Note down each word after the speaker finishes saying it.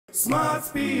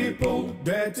Smart people,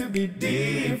 dare to be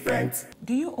different.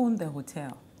 Do you own the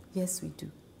hotel? Yes, we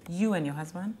do. You and your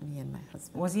husband? Me and my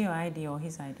husband. Was it your idea or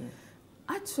his idea?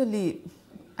 Actually,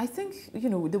 I think,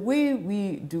 the way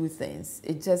we do things,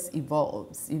 it just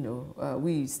evolves,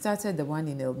 We started the one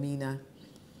in Elmina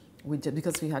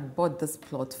because we had bought this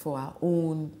plot for our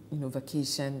own,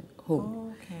 vacation home.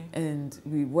 Oh, okay. And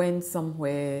we went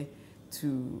somewhere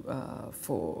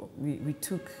we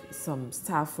took some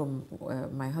staff from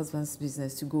my husband's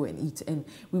business to go and eat, and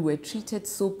we were treated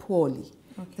so poorly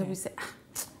that we said,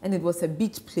 and it was a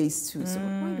beach place too, so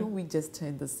why don't we just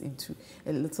turn this into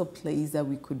a little place that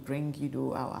we could bring,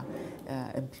 our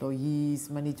employees,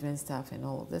 management staff and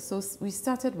all of that. So we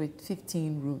started with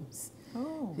 15 rooms.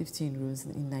 15 rooms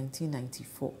in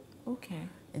 1994. Okay.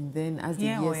 And then as the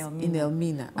years in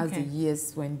Elmina, as the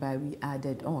years went by, we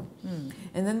added on.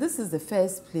 And then this is the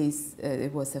first place.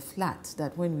 It was a flat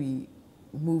that when we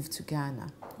moved to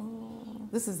Ghana,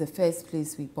 this is the first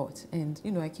place we bought. And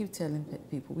I keep telling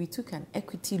people we took an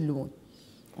equity loan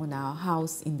on our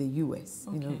house in the US.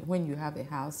 When you have a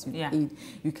house,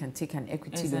 you can take an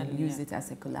equity loan and use it as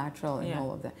a collateral and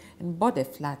all of that, and bought a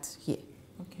flat here.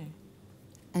 Okay.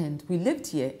 And we lived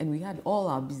here, and we had all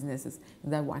our businesses in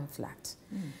that one flat.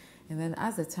 And then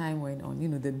as the time went on,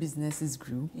 the businesses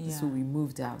grew, so we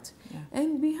moved out.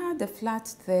 And we had the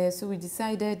flat there, so we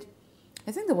decided,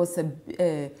 I think there was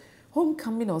a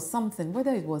homecoming or something,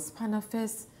 whether it was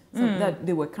Panafest, that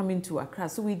they were coming to Accra.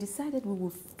 So we decided we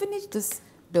would finish this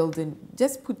building,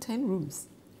 just put 10 rooms.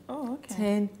 Oh, okay.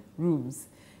 10 rooms.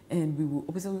 And we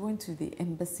went to the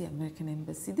embassy, American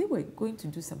embassy. They were going to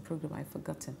do some program, I've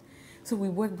forgotten. So we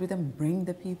worked with them, bring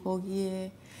the people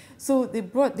here. So they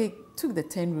took the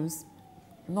 10 rooms,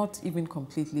 not even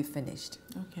completely finished.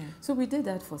 Okay. So we did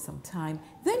that for some time.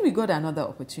 Then we got another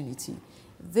opportunity.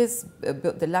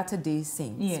 The Latter-day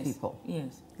Saints people.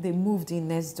 Yes. They moved in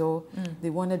next door.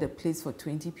 They wanted a place for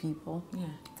 20 people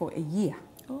for a year.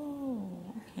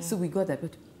 Oh, okay. So we got that,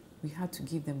 but we had to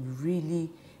give them really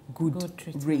good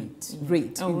rate.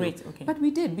 Okay. But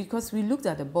we did, because we looked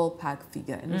at the ballpark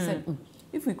figure and we said,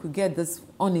 if we could get this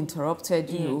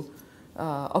uninterrupted,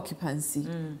 occupancy,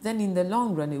 then in the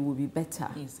long run it would be better.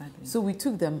 Exactly. So we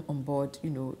took them on board.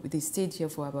 They stayed here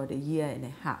for about a year and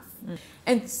a half.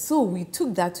 And so we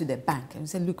took that to the bank and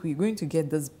said, look, we're going to get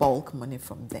this bulk money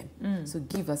from them. So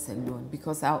give us a loan,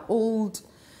 because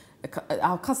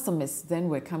our customers then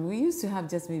were coming. We used to have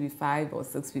just maybe 5 or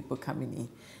 6 people coming in.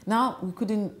 Now we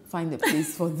couldn't find a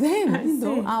place for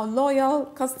them, our loyal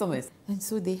customers. And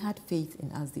so they had faith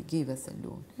in us. They gave us a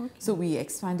loan. Okay. So we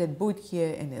expanded both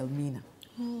here and Elmina.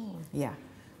 Oh. Yeah.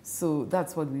 So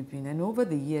that's what we've been. And over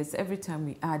the years, every time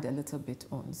we add a little bit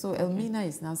on. So Elmina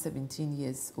is now 17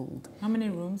 years old. How many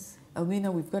rooms?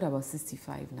 Elmina, we've got about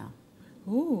 65 now.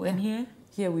 Ooh, and here?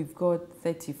 Here we've got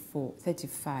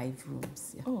 35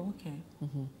 rooms. Yeah. Oh, okay.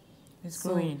 It's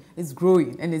growing. It's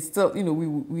growing, and it's still,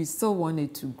 we still want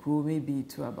it to grow maybe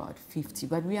to about 50,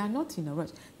 but we are not in a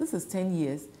rush. This is 10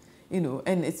 years,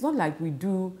 and it's not like we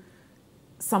do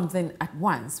something at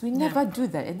once. We never do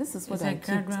that, and this is what I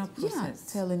keep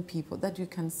telling people, that you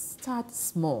can start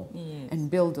small and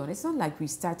build on. It's not like we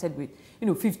started with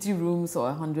 50 rooms or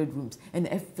 100 rooms and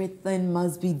everything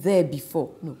must be there before.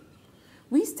 No,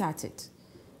 we started,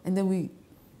 and then we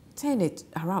turn it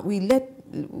around.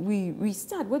 We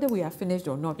start, whether we are finished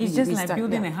or not. It's just like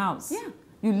building a house. Yeah.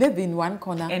 You live in one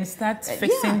corner. And start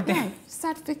fixing things.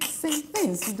 Start fixing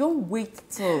things. You don't wait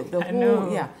till the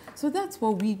whole... Yeah. So that's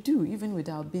what we do, even with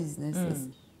our businesses.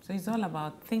 So it's all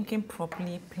about thinking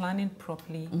properly, planning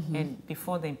properly, and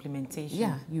before the implementation.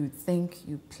 Yeah, you think,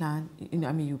 you plan,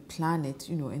 you plan it,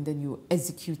 and then you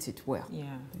execute it well.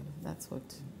 Yeah. That's what...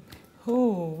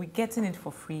 Oh, we're getting it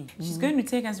for free. She's going to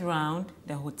take us around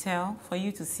the hotel for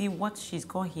you to see what she's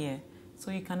got here.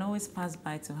 So you can always pass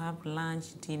by to have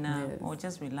lunch, dinner, or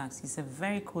just relax. It's a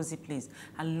very cozy place.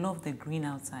 I love the green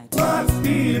outside. Smart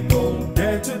people,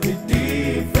 dare to be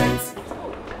different.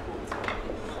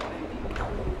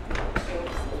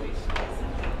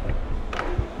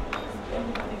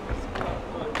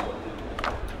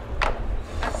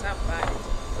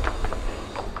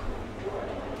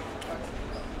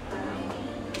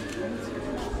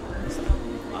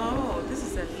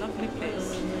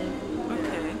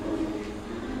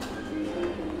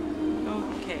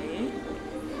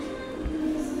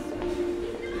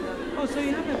 Oh, so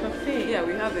you have a buffet? Yeah,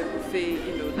 we have a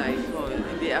buffet, like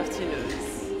in the afternoons.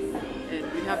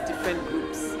 And we have different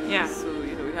groups. Yeah. So,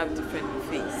 we have different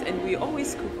buffets. And we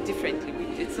always cook differently.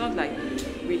 It's not like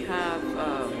we have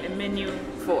a menu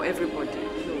for everybody.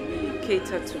 We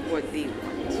cater to what they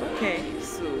want. Okay.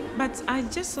 So, but I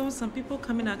just saw some people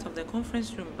coming out of the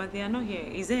conference room, but they are not here.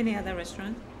 Is there any other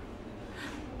restaurant?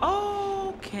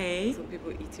 Okay. some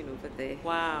people eating over there.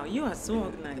 Wow, you are so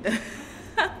organized.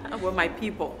 Well, my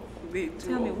people.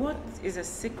 Tell me, what is the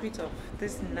secret of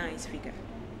this nice figure?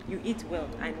 You eat well,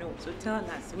 I know. So tell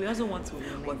us. We also want to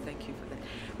know. Well, thank you for that.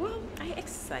 Well, I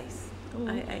exercise. Oh,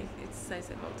 okay. I exercise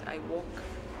a lot. I walk.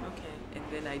 Okay. And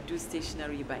then I do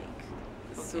stationary bike.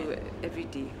 Okay. So every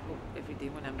day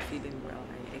when I'm feeling well,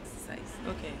 I exercise.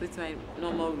 Okay. That's my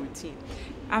normal routine.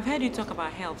 I've heard you talk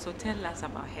about health, so tell us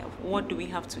about health. What do we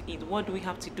have to eat? What do we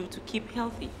have to do to keep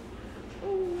healthy?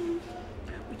 Oh,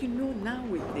 you know, now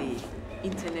with the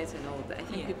internet and all that, I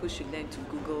think Yeah. people should learn to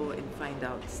Google and find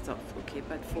out stuff. Okay,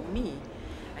 but for me,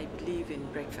 I believe in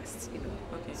breakfast, you know.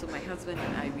 Okay. So my husband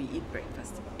and I, we eat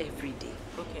breakfast every day.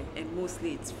 Okay. And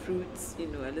mostly it's fruits, you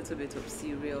know, a little bit of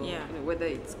cereal, Yeah. you know, whether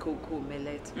it's cocoa,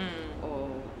 millet, or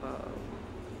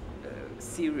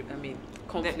cereal, I mean,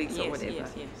 cornflakes or yes, whatever.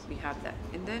 yes, yes. We have that.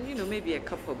 And then, you know, maybe a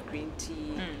cup of green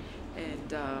tea,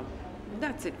 and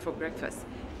that's it for breakfast.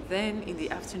 Then in the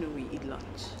afternoon, we eat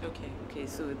lunch. Okay. Okay,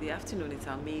 so the afternoon is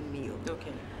our main meal.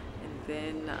 Okay. And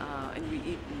then, and we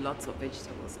eat lots of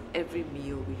vegetables. Every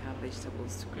meal we have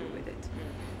vegetables to go with it.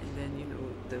 And then, you know,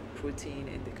 the protein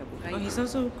and the Oh, carbohydrates. he's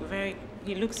also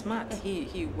he looks smart.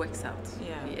 He works out.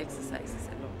 Yeah. He exercises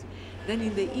a lot. Then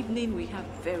in the evening, we have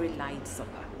very light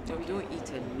supper. We Okay. don't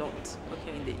eat a lot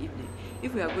Okay. in the evening.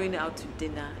 If we are going out to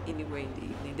dinner anywhere in the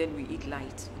evening, then we eat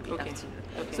light in the Okay. afternoon.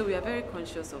 Okay. So we are very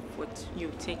conscious of what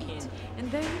You take in.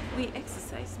 and then we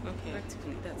exercise. Okay.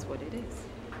 Practically, that's what it is.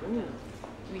 Ooh.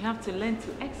 We have to learn to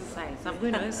exercise. I'm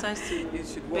going to exercise to You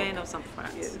should burn walk. off some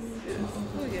fat. Yes.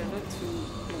 Oh, yeah, not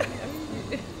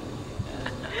too.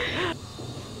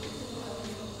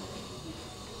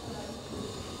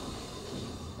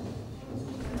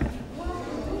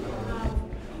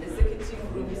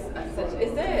 Executive rooms as such.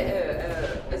 Is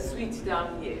there a suite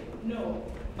down here? No.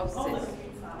 Upstairs.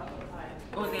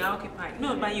 Oh, they are occupied.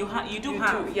 No, but you do You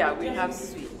have. do, yeah, we have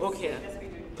suites. Okay. Yes, we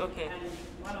do. Okay. And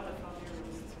one of the family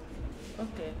rooms is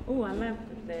Okay. Oh, I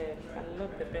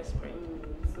love the best spray.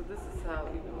 So this is how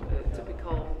a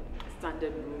typical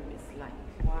standard room is like.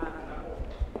 Wow.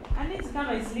 I need to come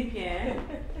and sleep here.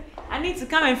 I need to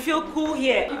come and feel cool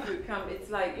here. If you come, it's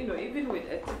like, you know, even with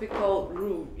a typical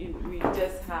room, we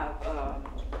just have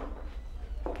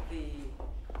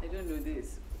I don't know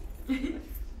this.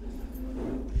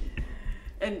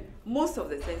 And most of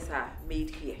the things are made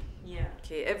here. Yeah.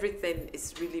 Okay, everything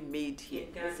is really made here.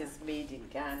 In Ghana. This is made in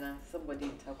Ghana. Somebody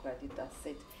in Takwa did that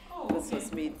set. Oh, This okay.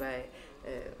 was made by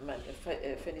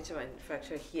furniture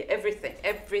manufacturer here. Everything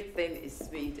is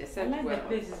made I except like the well.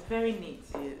 place. It's very neat.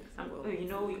 Yes, well, you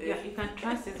know, yeah. you can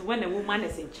trust it when a woman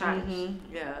is in charge.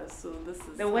 Yeah, so this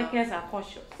is The workers are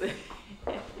cautious.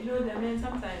 You know, the men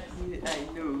sometimes. I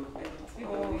know. And you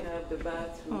know, we have the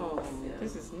bathrooms. Oh, yeah.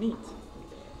 this is neat.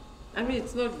 I mean,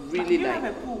 it's not really You like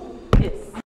have a pool. yes.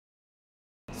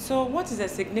 So, what is the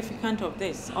significance of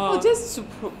this? Or Well, just to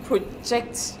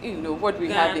project, you know, what we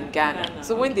have in Ghana. Ghana,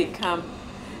 So when they come,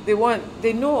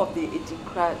 they know of the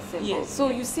Ijinkra symbol. Yes. So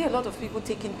you see a lot of people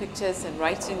taking pictures and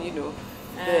writing, you know,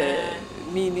 the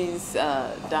meanings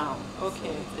down.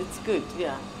 Okay. It's good,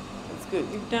 yeah. It's good.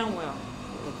 You've done well.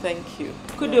 Well, thank you.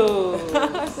 Kudos.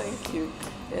 Thank you.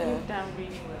 Yeah. You've done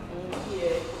really well.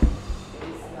 Here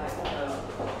it's like,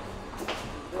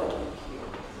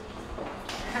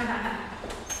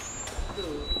 so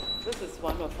this is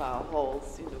one of our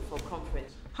halls, you know, for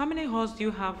conference. How many halls do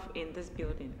you have in this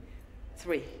building?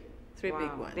 Three Wow.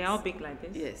 big ones. They're all big like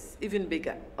this? Yes, even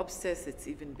bigger. Upstairs, it's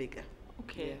even bigger.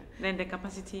 Okay. Yeah. Then the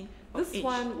capacity of This each?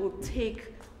 one will take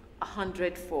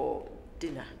 100 for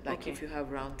dinner, like Okay. if you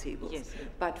have round tables. Yes, yes.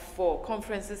 But for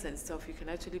conferences and stuff, you can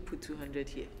actually put 200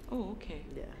 here. Oh, okay.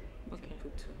 Yeah. You Okay. can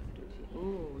put 200 here.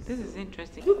 Oh, this is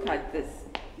interesting. Look at this.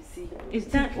 You see?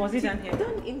 Was it done here?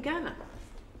 Done in Ghana.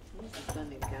 This is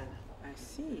done in Ghana. I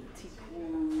see. Teak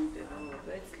wood and all of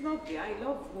that. It's lovely. I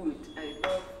love wood. I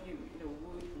love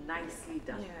wood nicely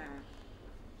done.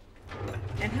 Yeah.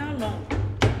 And how long?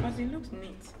 Because it looks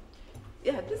neat.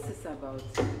 Yeah, this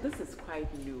is quite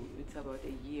new. It's about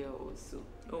a year or so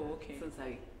Oh, okay. since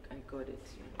I got it.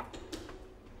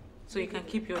 So you can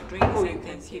keep your drinks Oh, you and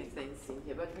can things here. keep things in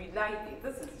here, but we like it.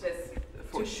 This is just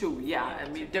for show. Yeah, I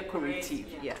mean to decorative.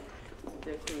 decorate, Yeah,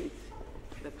 decorate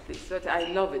the place. But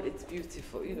I love it. It's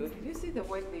beautiful. You know, did you see the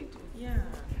work they do? Yeah.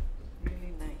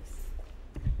 Really nice.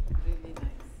 Really nice.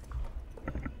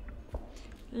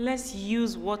 Let's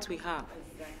use what we have.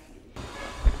 Exactly.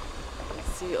 You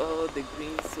see all the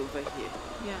greens over here.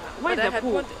 Yeah. But Where's I the had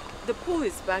pool? put the pool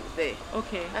is back there.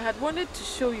 Okay. I had wanted to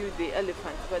show you the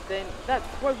elephant, but then that's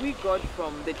what we got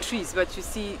from the trees. But you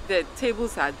see, the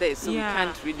tables are there, so we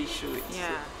can't really show it. Yeah.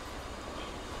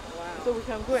 Wow. So we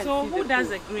can go and so see who the does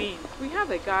pool. the green? We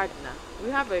have a gardener. We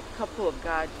have a couple of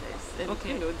gardeners, and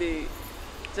Okay. you know they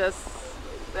just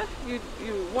you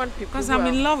want people. Because who I'm are-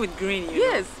 in love with green. You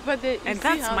Yes, know? but they, you And see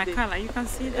that's how my they- color. You can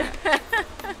see that.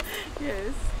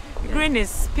 Yes. Green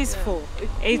is peaceful.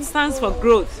 Yeah. It stands for Peaceful.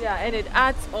 growth. Yeah, and it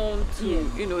adds on to Yes.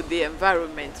 you know the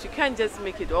environment. You can't just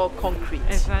make it all concrete.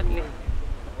 Exactly.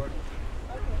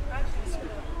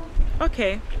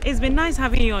 Okay, it's been nice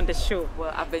having you on the show.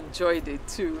 Well, I've enjoyed it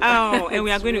too. Oh, and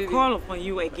we are It's going to really- call upon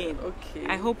you again. Okay.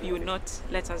 I hope you will not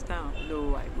let us down.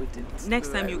 No, I wouldn't. Next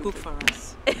No, time I you cook wouldn't. for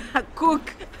us.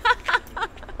 Cook.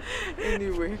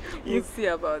 Anyway, we'll see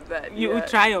about that. You will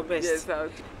try your best. Yes, I'll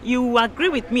do. You agree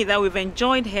with me that we've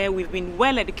enjoyed her, we've been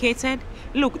well educated.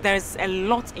 Look, there's a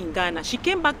lot in Ghana. She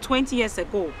came back 20 years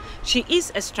ago. She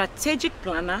is a strategic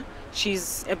planner.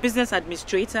 She's a business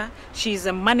administrator. She's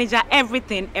a manager,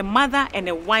 everything, a mother and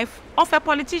a wife of a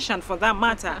politician for that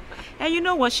matter. And you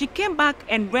know what? She came back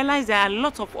and realized there are a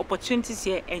lot of opportunities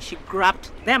here and she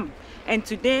grabbed them. And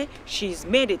today she's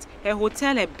made it. Her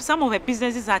hotel, some of her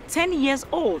businesses are 10 years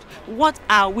old. What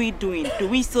are we doing? Do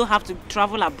we still have to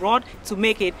travel abroad to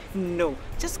make it? No.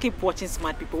 Just keep watching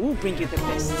Smart People. We'll bring you the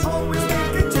best. Always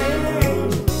make a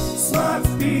change. Smart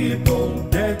people,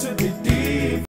 dare to be different.